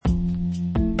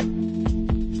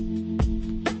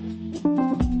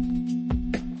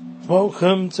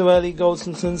Welcome to Ellie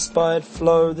Goldson's Inspired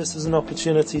Flow. This is an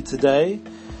opportunity today,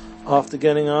 after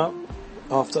getting up,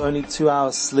 after only 2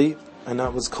 hours sleep, and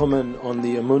that was common on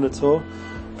the Amunah tour.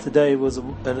 Today was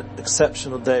an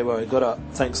exceptional day where I got up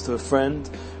thanks to a friend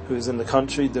who is in the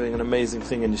country doing an amazing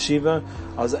thing in yeshiva.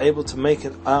 I was able to make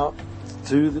it out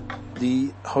to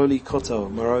the Holy Kotel,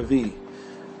 Maravi.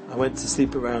 I went to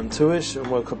sleep around 2ish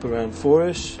and woke up around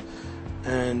 4ish,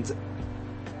 and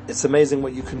it's amazing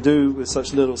what you can do with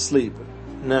such little sleep.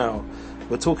 Now,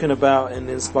 we're talking about in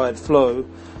Inspired Flow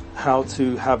how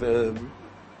to have a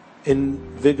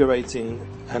invigorating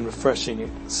and refreshing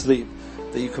sleep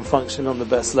that you can function on the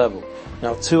best level.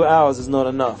 Now, 2 hours is not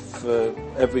enough for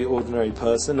every ordinary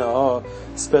person. There are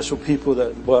special people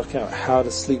that work out how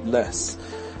to sleep less.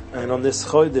 And on this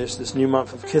Chodesh, this new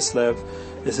month of Kislev,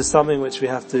 this is something which we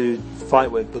have to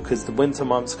fight with, because the winter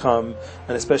months come,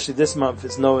 and especially this month,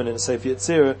 it's known in Sefer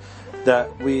Yetzirah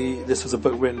that this was a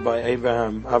book written by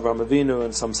Abraham Avinu,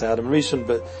 and some say Adam Rishon,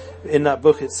 but in that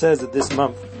book it says that this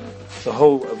month, the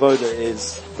whole avoda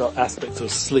is the aspect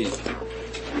of sleep.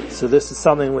 So this is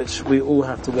something which we all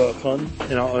have to work on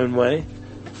in our own way,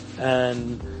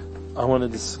 and I want to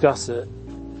discuss it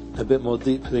a bit more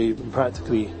deeply and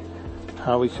practically,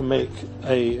 how we can make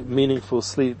a meaningful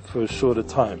sleep for a shorter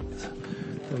time.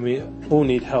 And we all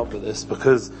need help with this,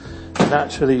 because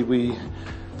naturally we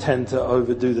tend to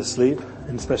overdo the sleep,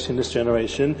 and especially in this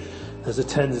generation, there's a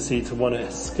tendency to want to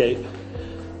escape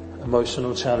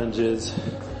emotional challenges,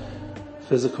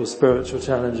 physical, spiritual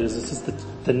challenges. This is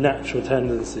the natural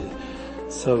tendency.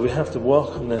 So we have to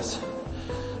work on this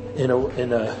in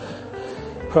a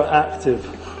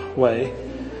proactive way,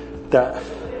 that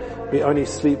we only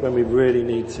sleep when we really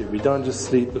need to. We don't just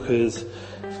sleep because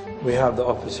we have the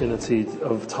opportunity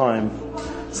of time,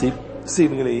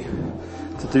 seemingly,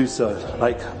 to do so.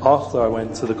 Like after I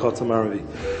went to the Kotel Maravi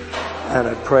and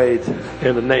I prayed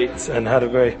in the Nates and had a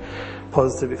very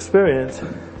positive experience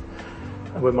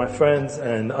with my friends,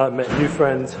 and I met new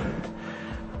friends,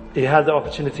 you had the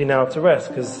opportunity now to rest,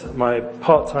 because my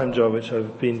part-time job, which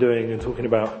I've been doing and talking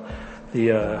about,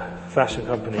 the fashion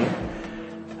company,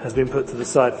 has been put to the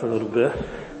side for a little bit.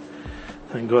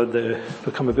 Thank God they've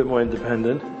become a bit more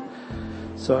independent.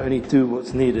 So I only do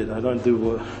what's needed. I don't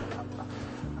do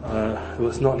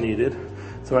what's not needed.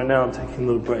 So right now I'm taking a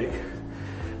little break.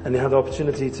 And they had the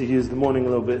opportunity to use the morning a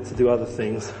little bit to do other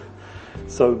things.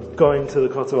 So going to the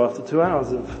Kotel after 2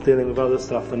 hours of dealing with other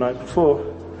stuff the night before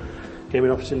gave me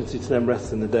an opportunity to then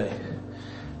rest in the day.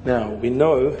 Now, we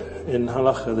know in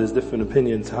Halacha there's different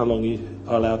opinions how long you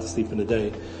are allowed to sleep in a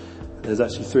day. There's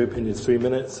actually 3 opinions: 3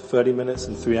 minutes, 30 minutes,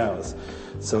 and 3 hours.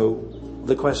 So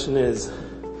the question is,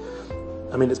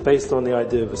 it's based on the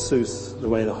idea of a sus, the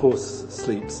way the horse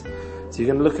sleeps. So you're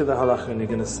going to look at the halacha and you're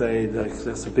going to say, like,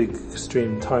 that's a big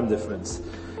extreme time difference.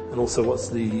 And also, what's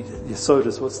the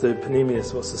sodas, what's the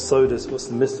panemius, what's the sodas, what's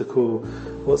the mystical,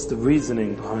 what's the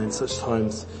reasoning behind such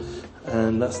times?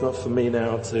 And that's not for me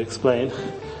now to explain.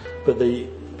 But the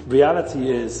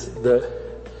reality is that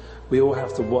we all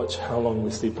have to watch how long we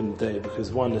sleep in the day,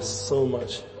 because one, there's so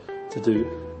much to do,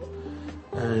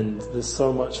 and there's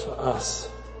so much for us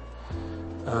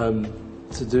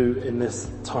to do in this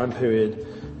time period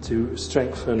to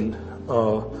strengthen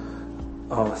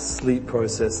our sleep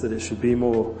process, that it should be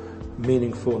more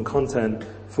meaningful and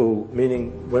contentful,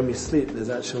 meaning when we sleep there's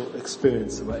actual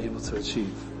experience that we're able to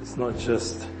achieve. It's not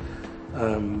just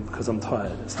because I'm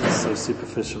tired, it's not so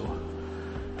superficial.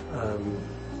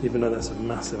 Even though that's a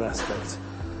massive aspect,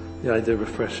 the idea of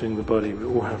refreshing the body, we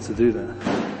all have to do that.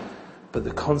 But the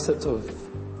concept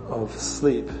of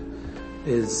sleep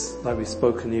is, like we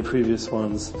spoke in the previous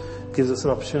ones, gives us an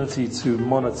opportunity to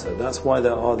monitor. That's why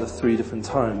there are the 3 different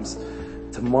times.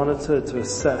 To monitor, to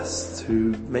assess, to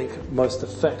make most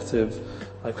effective,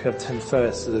 like we have 10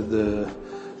 first, the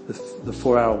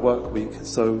 4-hour work week.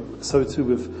 So too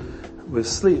with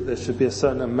sleep, there should be a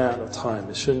certain amount of time.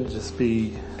 It shouldn't just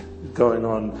be going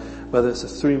on, whether it's a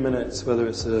 3 minutes, whether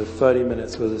it's a 30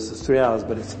 minutes, whether it's a 3 hours,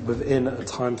 but it's within a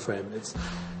time frame. It's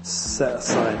set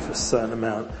aside for a certain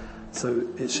amount. So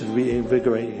it should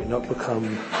reinvigorate you, not become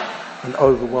an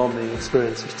overwhelming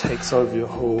experience which takes over your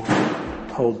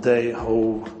whole day,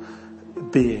 whole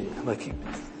being. Like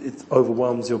it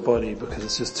overwhelms your body because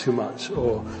it's just too much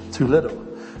or too little.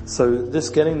 So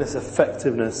getting this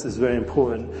effectiveness is very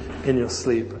important in your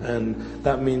sleep, and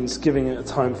that means giving it a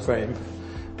time frame.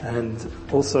 And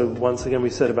also, once again, we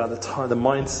said about the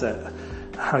mindset,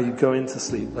 how you go into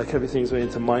sleep. Like everything's going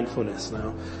into mindfulness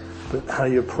now. But how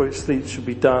you approach sleep should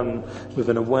be done with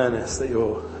an awareness that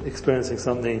you're experiencing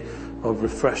something of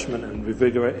refreshment and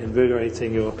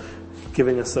invigorating. You're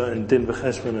giving a certain din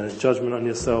v'cheshbon, a judgment on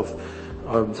yourself,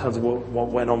 in terms of what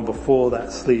went on before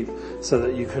that sleep, so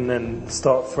that you can then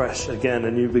start fresh again,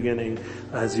 a new beginning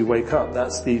as you wake up.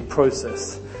 That's the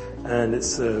process. And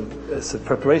it's a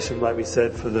preparation, like we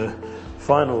said, for the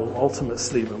final, ultimate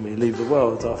sleep when we leave the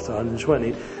world after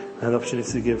 120, an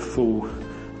opportunity to give full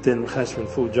din cheshbon,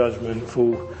 full judgment,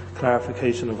 full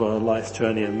clarification of our life's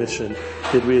journey and mission.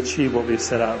 Did we achieve what we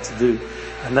set out to do?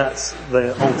 And that's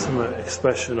the ultimate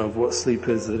expression of what sleep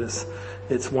is, that it's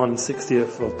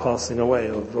 1/60th of passing away,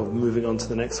 of moving on to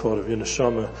the next world, of your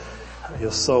neshama,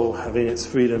 your soul having its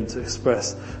freedom to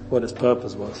express what its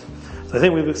purpose was. So I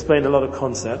think we've explained a lot of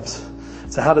concepts.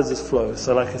 So how does this flow?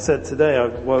 So like I said, today I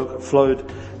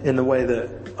flowed in the way that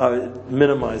I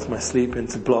minimized my sleep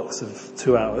into blocks of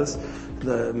 2 hours,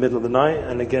 the middle of the night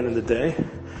and again in the day.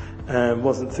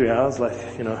 Wasn't 3 hours,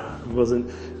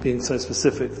 wasn't being so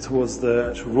specific towards the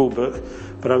actual rule book,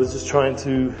 but I was just trying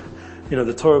to,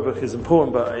 the Torah book is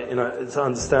important, but, to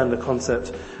understand the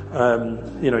concept,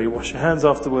 you wash your hands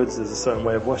afterwards, there's a certain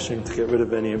way of washing to get rid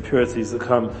of any impurities that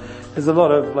come. There's a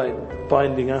lot of,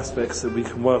 binding aspects that we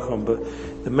can work on, but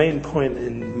the main point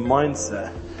in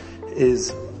mindset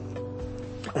is,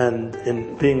 and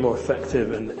in being more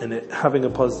effective and it having a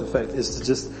positive effect, is to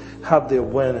just have the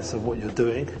awareness of what you're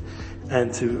doing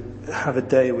and to have a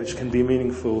day which can be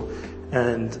meaningful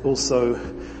and also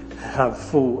have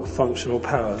full functional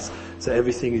powers. So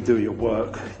everything you do, your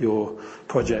work, your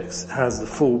projects, has the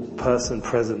full person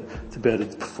present to be able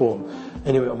to perform.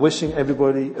 Anyway, I'm wishing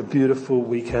everybody a beautiful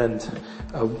weekend,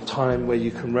 a time where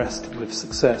you can rest with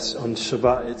success. On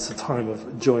Shabbat, it's a time of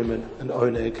enjoyment and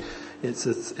oneg. It's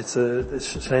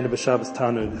Shleina b'Shabbos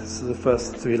Tanu. This is the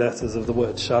first 3 letters of the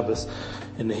word Shabbos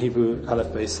in the Hebrew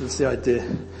Aleph base. It's the idea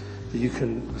that you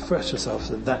can refresh yourself.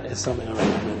 So that is something I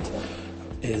recommend,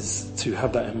 is to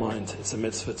have that in mind. It's a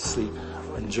mitzvah to sleep.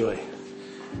 Enjoy.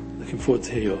 Looking forward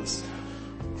to hear yours.